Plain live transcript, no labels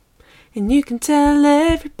And you can tell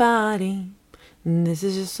everybody this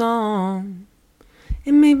is your song.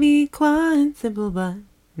 It may be quite simple, but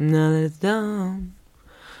now that it's done,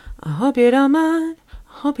 I hope you don't mind,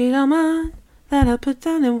 that I put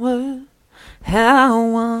down in words how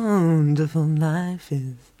wonderful life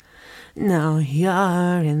is. Now you're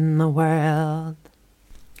in the world.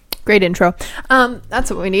 Great intro.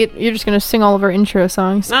 That's what we need. You're just gonna sing all of our intro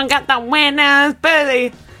songs. I got the winner's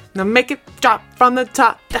belly. Now make it drop from the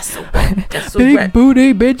top. That's so wet. That's so Big wet.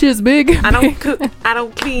 booty bitches, big. I don't cook, I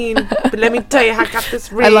don't clean, but let me tell you how I got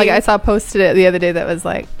this ring. I saw posted it the other day that was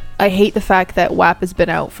like, I hate the fact that WAP has been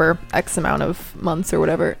out for X amount of months or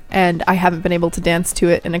whatever, and I haven't been able to dance to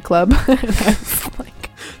it in a club. And I was like,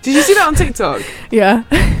 did you see that on TikTok? yeah.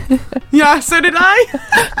 Yeah, so did I.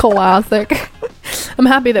 Classic. I'm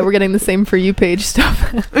happy that we're getting the same For You page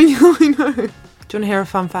stuff. I know. Do you want to hear a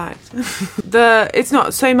fun fact? It's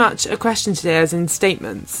not so much a question today as in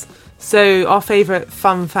statements. So our favourite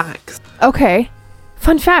fun facts. Okay.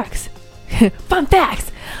 Fun facts. Fun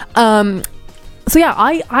facts. So yeah,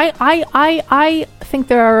 I think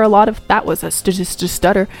there are a lot of, that was a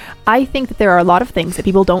stutter. I think that there are a lot of things that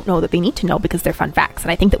people don't know that they need to know because they're fun facts.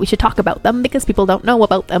 And I think that we should talk about them because people don't know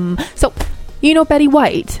about them. So, you know Betty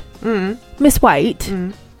White? Miss White?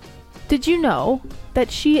 Did you know that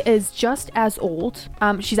she is just as old,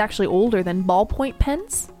 she's actually older than ballpoint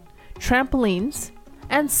pens, trampolines,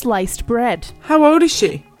 and sliced bread? How old is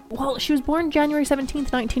she? Well, she was born January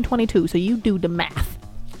 17th, 1922, so you do the math.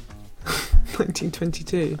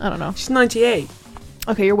 1922. I don't know. She's 98.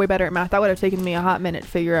 Okay, you're way better at math. That would have taken me a hot minute to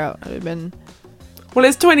figure out. It would have been... Well,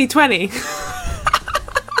 it's 2020.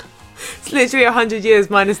 It's literally 100 years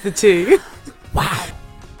minus the 2. Wow.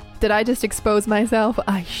 Did I just expose myself?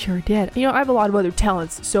 I sure did. You know, I have a lot of other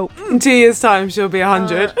talents, so... In 2 years' time, she'll be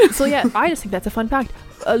 100. So yeah, I just think that's a fun fact.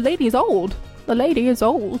 A lady is old. The lady is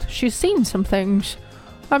old. She's seen some things.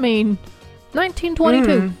 I mean,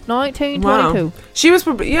 1922. 1922. Wow. She was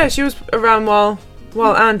probably, she was around while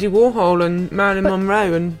Andy Warhol and Marilyn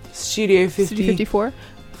Monroe and Studio 54?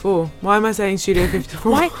 Why am I saying Studio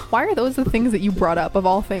 54? Why are those the things that you brought up of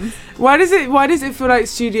all things? Why does it feel like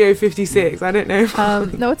Studio 56? I don't know.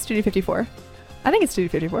 No, it's Studio 54. I think it's Studio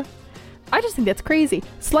 54. I just think that's crazy.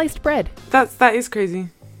 Sliced bread. That is crazy.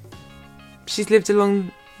 She's lived a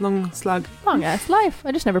long slug. Long ass life.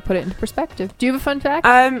 I just never put it into perspective. Do you have a fun fact?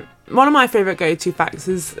 One of my favourite go-to facts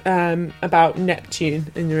is about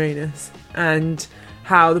Neptune and Uranus and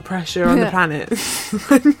how the pressure on the planet.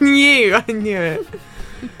 I knew it.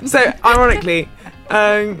 So, ironically,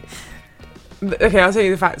 okay, I'll tell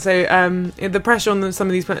you the fact. So, the pressure on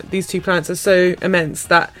some of these two planets are so immense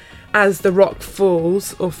that as the rock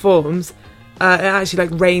falls or forms, it actually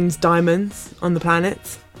like rains diamonds on the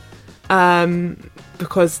planets,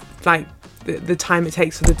 because like the time it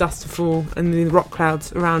takes for the dust to fall and the rock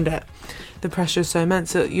clouds around it, the pressure is so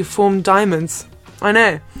immense that you form diamonds. I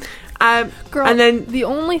know. Girl, and then the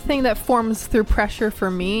only thing that forms through pressure for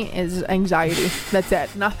me is anxiety. That's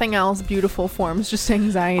it. Nothing else beautiful forms, just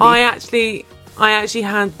anxiety. I actually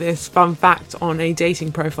had this fun fact on a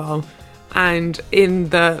dating profile, and in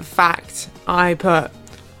the fact I put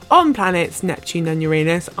on planets Neptune and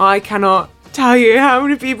Uranus. I cannot tell you how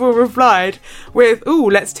many people replied with, "Ooh,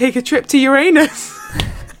 let's take a trip to Uranus."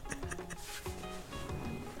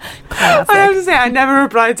 Classic. I have to say, I never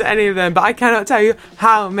replied to any of them, but I cannot tell you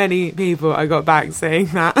how many people I got back saying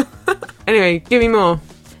that. Anyway, give me more.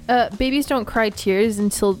 Babies don't cry tears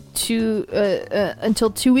until 2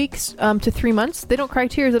 weeks to 3 months. They don't cry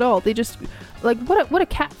tears at all. They just like what a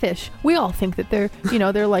catfish. We all think that they're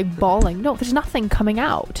like bawling. No, there's nothing coming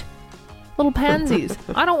out. Little pansies.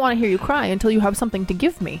 I don't want to hear you cry until you have something to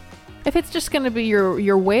give me. If it's just gonna be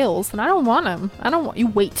your wails, then I don't want them. I don't want you.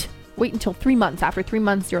 Wait until 3 months. After 3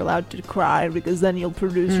 months, you're allowed to cry because then you'll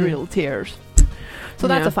produce real tears. So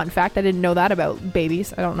that's a fun fact. I didn't know that about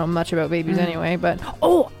babies. I don't know much about babies anyway, but...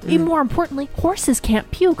 even more importantly, horses can't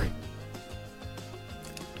puke.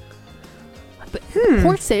 But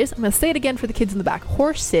horses, I'm going to say it again for the kids in the back.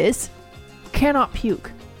 Horses cannot puke.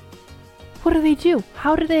 What do?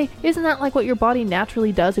 How do they... Isn't that like what your body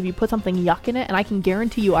naturally does if you put something yuck in it? And I can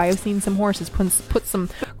guarantee you I have seen some horses put some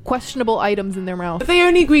questionable items in their mouth. But they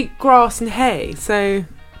only eat grass and hay, so...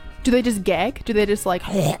 Do they just gag? Do they just like...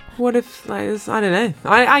 What if, like, I don't know.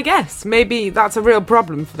 I guess. Maybe that's a real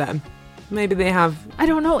problem for them. Maybe they have... I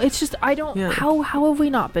don't know. It's just, I don't... Yeah. How have we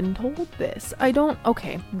not been told this? I don't...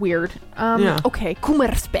 Okay, weird. Okay,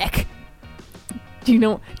 Kumarspek. Do you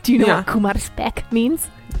know what Kumarspek means?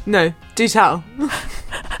 No, do tell.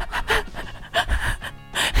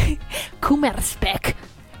 Kummerspec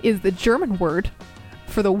is the German word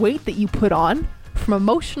for the weight that you put on from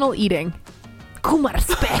emotional eating. Kumar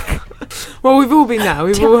Speck. Well, we've all been there.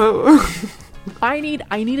 We've all. I need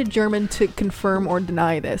a German to confirm or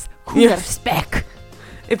deny this. Kumar Speck.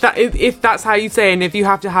 If that's how you say it, and if you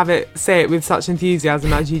have to say it with such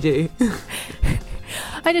enthusiasm as you do.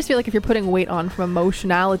 I just feel like if you're putting weight on from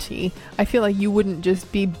emotionality, I feel like you wouldn't just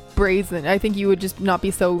be brazen. I think you would just not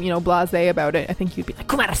be so, blasé about it. I think you'd be like,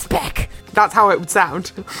 Kumar Speck. That's how it would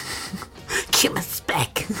sound. Kumar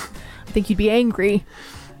Speck. I think you'd be angry.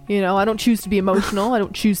 I don't choose to be emotional. I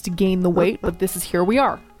don't choose to gain the weight, but here we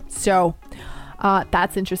are. So,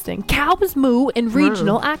 that's interesting. Cows moo in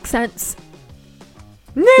regional accents.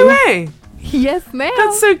 No way. Yes, ma'am.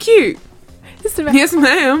 That's so cute. Yes,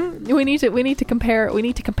 ma'am. We need to compare.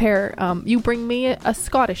 You bring me a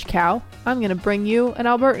Scottish cow. I'm gonna bring you an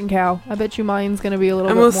Albertan cow. I bet you mine's gonna be a little.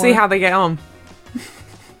 And bit we'll more. See how they get on.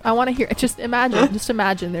 I want to hear. Just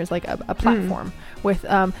imagine. There's like a platform with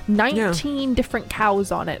 19 different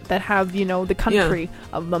cows on it that have the country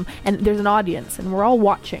of them, and there's an audience, and we're all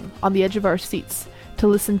watching on the edge of our seats to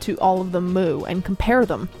listen to all of them moo and compare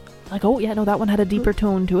them. Like, oh yeah, no, that one had a deeper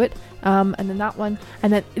tone to it, and then that one,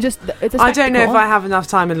 and then it's a spectacle. I don't know if I have enough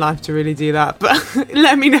time in life to really do that, but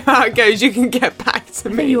let me know how it goes. You can get back to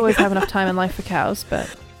me. I think you always have enough time in life for cows,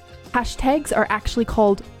 but hashtags are actually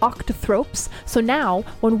called octothropes. So now,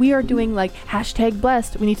 when we are doing like hashtag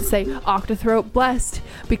blessed, we need to say octothrope blessed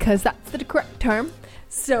because that's the correct term.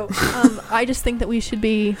 So I just think that we should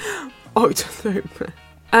be octothrope.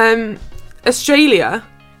 Australia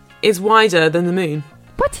is wider than the moon.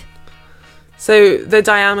 What? So the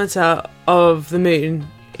diameter of the moon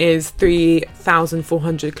is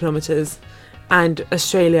 3,400 kilometres and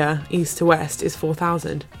Australia, east to west, is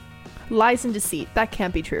 4,000. Lies and deceit. That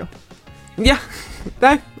can't be true. Yeah,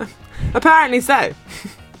 apparently so.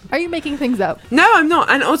 Are you making things up? No, I'm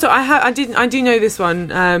not. And also, I do know this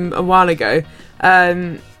one a while ago.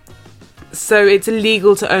 So it's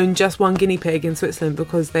illegal to own just one guinea pig in Switzerland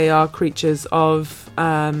because they are creatures of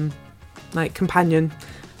companion.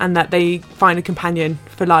 And that they find a companion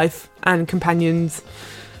for life and companions.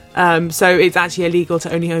 So it's actually illegal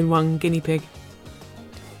to only own one guinea pig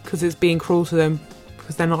because it's being cruel to them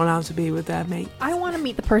because they're not allowed to be with their mate. I want to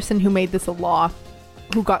meet the person who made this a law,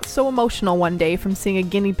 who got so emotional one day from seeing a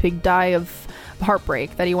guinea pig die of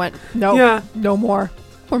heartbreak that he went, no more.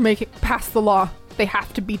 We're pass the law. They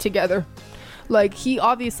have to be together. Like, he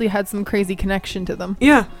obviously had some crazy connection to them.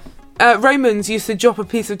 Yeah. Romans used to drop a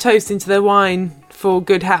piece of toast into their wine for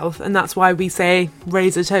good health, and that's why we say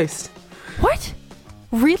raise a toast. What?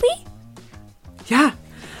 Really? Yeah.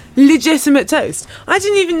 Legitimate toast. I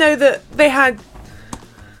didn't even know that they had...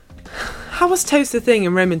 How was toast a thing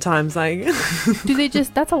in Roman times? Like, do they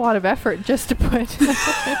just... That's a lot of effort just to put...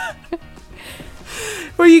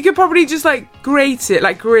 Well, you could probably just grate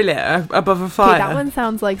it, grill it above a fire. Okay, that one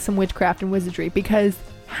sounds like some witchcraft and wizardry, because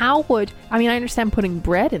how would... I mean, I understand putting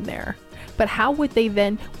bread in there, but how would they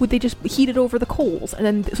then... Would they just heat it over the coals, and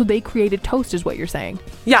then... So they created toast, is what you're saying?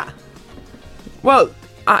 Yeah. Well,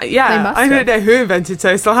 yeah, I don't know who invented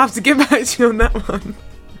toast. I'll have to get back to you on that one.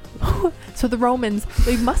 So the Romans,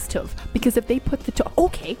 they must have, because if they put the...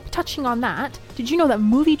 Okay, touching on that, did you know that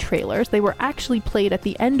movie trailers, they were actually played at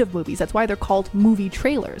the end of movies? That's why they're called movie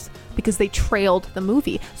trailers, because they trailed the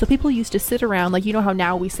movie. So people used to sit around, you know how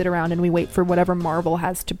now we sit around and we wait for whatever Marvel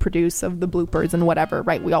has to produce of the bloopers and whatever,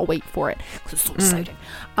 right? We all wait for it, because it's so exciting.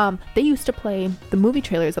 They used to play the movie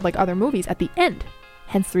trailers of other movies at the end,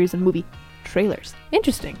 hence the reason movie trailers.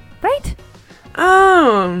 Interesting, right?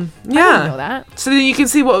 Oh, yeah. I didn't know that. So then you can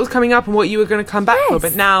see what was coming up and what you were going to come back for.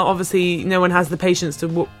 But now, obviously, no one has the patience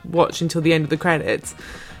to watch until the end of the credits.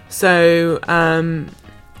 So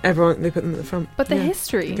everyone, they put them at the front. But the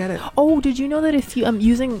history. Get it. Oh, did you know that if you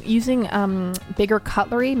using bigger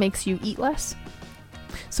cutlery makes you eat less?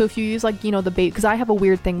 So if you use the bait, because I have a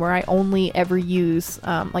weird thing where I only ever use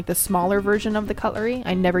the smaller version of the cutlery.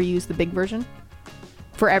 I never use the big version.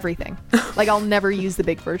 For everything. I'll never use the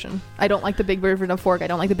big version. I don't like the big version of fork. I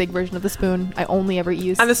don't like the big version of the spoon. I only ever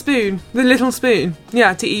use... And the spoon. The little spoon.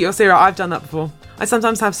 Yeah, to eat your cereal. I've done that before. I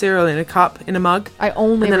sometimes have cereal in a cup, in a mug. I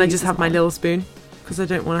only And then I just have my little spoon. Because I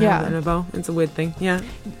don't want to have it in a bowl. It's a weird thing. Yeah.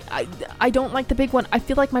 I don't like the big one. I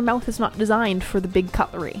feel like my mouth is not designed for the big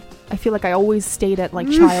cutlery. I feel like I always stayed at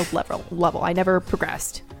child level. I never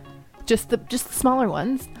progressed. Just the smaller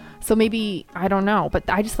ones. So maybe, I don't know, but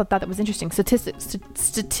I just thought that was interesting.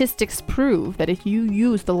 Statistics prove that if you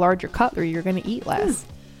use the larger cutlery, you're going to eat less.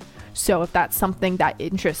 So if that's something that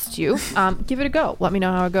interests you, give it a go. Let me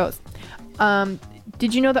know how it goes.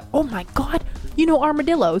 Did you know that, oh my God, you know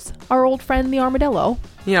armadillos, our old friend the armadillo?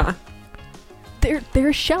 Yeah.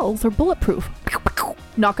 Their shells are bulletproof.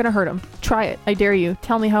 Not going to hurt them. Try it. I dare you.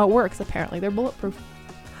 Tell me how it works. Apparently, they're bulletproof.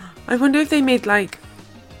 I wonder if they made like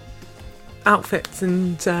outfits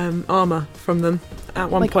and armor from them at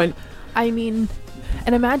one point. I mean,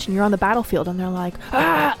 and imagine you're on the battlefield and they're like,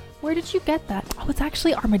 ah, where did you get that? Oh, it's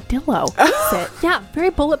actually armadillo. That's it. Yeah, very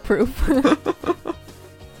bulletproof.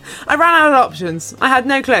 I ran out of options. I had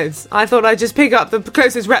no clothes. I thought I'd just pick up the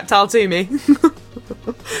closest reptile to me.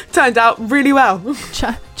 Turned out really well.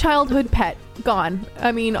 Childhood pet gone.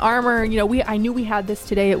 I mean, armor, I knew we had this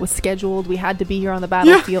today. It was scheduled. We had to be here on the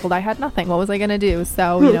battlefield. Yeah. I had nothing. What was I going to do?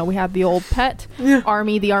 So, we had the old pet,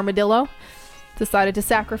 Army, the armadillo. Decided to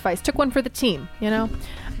sacrifice. Took one for the team,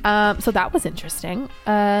 So that was interesting.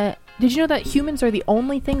 Did you know that humans are the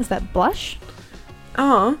only things that blush?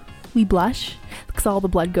 We blush because all the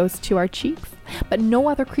blood goes to our cheeks. But no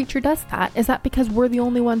other creature does that. Is that because we're the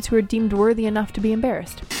only ones who are deemed worthy enough to be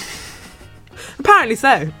embarrassed? Apparently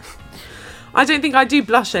so. I don't think I do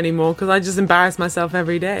blush anymore because I just embarrass myself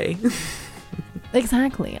every day.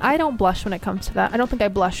 Exactly. I don't blush when it comes to that. I don't think I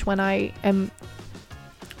blush when I am...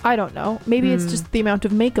 I don't know. Maybe it's just the amount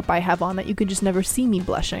of makeup I have on that you could just never see me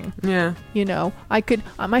blushing. Yeah. I could...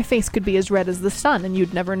 my face could be as red as the sun and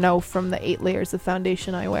you'd never know from the 8 layers of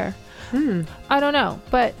foundation I wear. I don't know.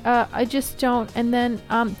 But I just don't... And then...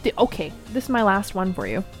 okay. This is my last one for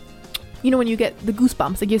you. When you get the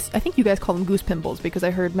goosebumps, I think you guys call them goose pimples because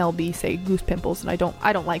I heard Mel B say goose pimples and I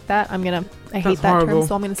don't like that. I hate that term,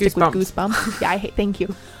 so I'm gonna stick with goosebumps. Yeah, thank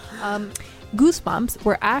you. Goosebumps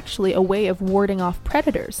were actually a way of warding off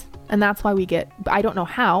predators. And that's why we get, I don't know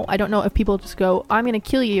how, I don't know if people just go, I'm gonna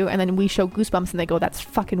kill you, and then we show goosebumps and they go, that's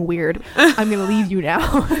fucking weird. I'm gonna leave you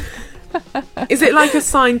now. Is it like a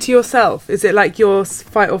sign to yourself? Is it like your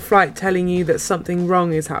fight or flight telling you that something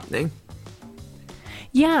wrong is happening?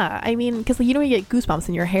 Yeah, I mean, because you get goosebumps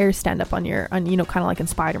and your hairs stand up on kind of like in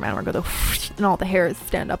Spider-Man where it goes and all the hairs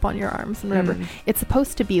stand up on your arms and whatever. It's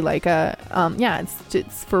supposed to be like a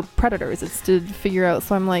it's for predators. It's to figure out.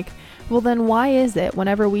 So I'm like, well, then why is it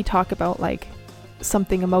whenever we talk about like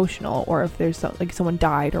something emotional or if there's like someone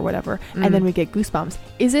died or whatever, and then we get goosebumps?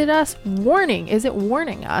 Is it us warning? Is it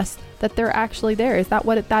warning us that they're actually there? Is that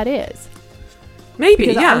what that is? Maybe,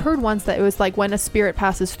 because yeah. I heard once that it was like when a spirit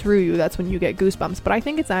passes through you, that's when you get goosebumps. But I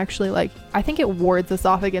think it's actually I think it wards us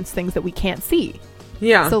off against things that we can't see.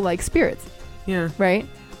 Yeah. So like spirits. Yeah. Right?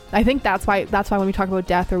 I think that's why when we talk about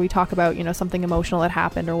death or we talk about, something emotional that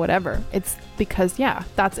happened or whatever, it's because,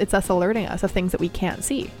 it's us alerting us of things that we can't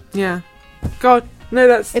see. Yeah. God, no,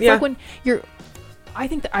 it's like when I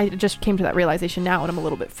think that I just came to that realization now and I'm a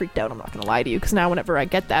little bit freaked out. I'm not going to lie to you because now whenever I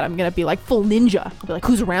get that, I'm going to be like full ninja. I'll be like,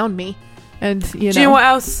 who's around me? And Do you know what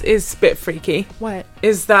else is a bit freaky? What?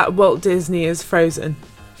 Is that Walt Disney is frozen.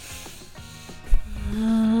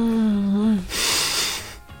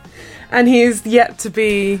 And he is yet to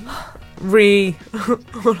be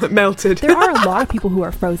melted. There are a lot of people who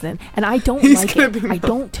are frozen, and I don't like it. I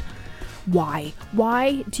don't. Why?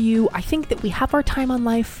 Why do you... I think that we have our time on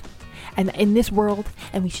life and in this world,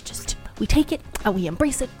 and we should we take it, and we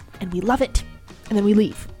embrace it, and we love it, and then we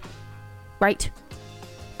leave. Right?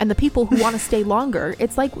 And the people who want to stay longer,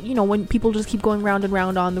 it's like, when people just keep going round and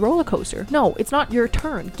round on the roller coaster. No, it's not your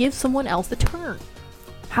turn. Give someone else the turn.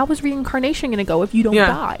 How is reincarnation going to go if you don't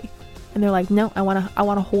die? And they're like, no, I want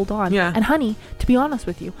to hold on. Yeah. And honey, to be honest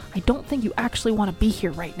with you, I don't think you actually want to be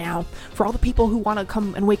here right now. For all the people who want to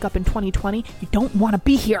come and wake up in 2020, you don't want to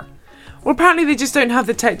be here. Well, apparently they just don't have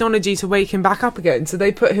the technology to wake him back up again. So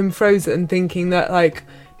they put him frozen thinking that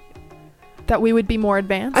that we would be more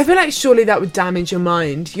advanced. I feel like surely that would damage your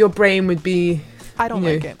mind. Your brain would be... I don't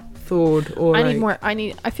like it. Thawed or I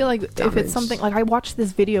feel like damaged. If it's something... Like I watched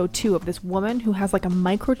this video too of this woman who has like a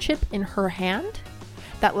microchip in her hand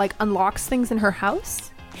that like unlocks things in her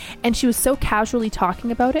house. And she was so casually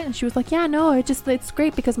talking about it. And she was like, yeah, no, it's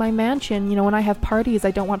great because my mansion, when I have parties,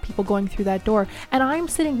 I don't want people going through that door. And I'm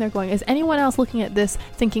sitting there going, is anyone else looking at this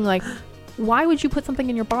thinking like, why would you put something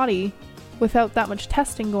in your body without that much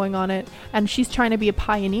testing going on it? And she's trying to be a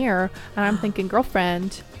pioneer, and I'm thinking,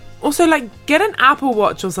 girlfriend. Also, get an Apple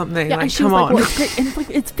Watch or something. Yeah, and she was like, well, it's great. And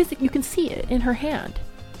it's physical. You can see it in her hand.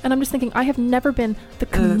 And I'm just thinking, I have never been the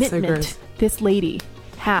commitment this lady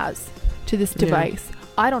has to this device. Yeah.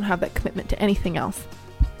 I don't have that commitment to anything else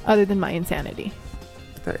other than my insanity.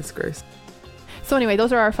 That is gross. So anyway,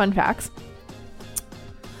 those are our fun facts.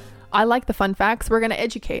 I like the fun facts. We're going to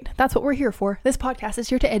educate. That's what we're here for. This podcast is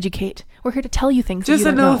here to educate. We're here to tell you things. Just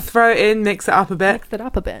that you a little know. Throw it in, mix it up a bit. Mix it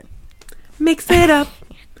up a bit. Mix it up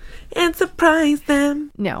and surprise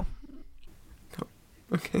them. No. Oh,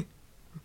 okay.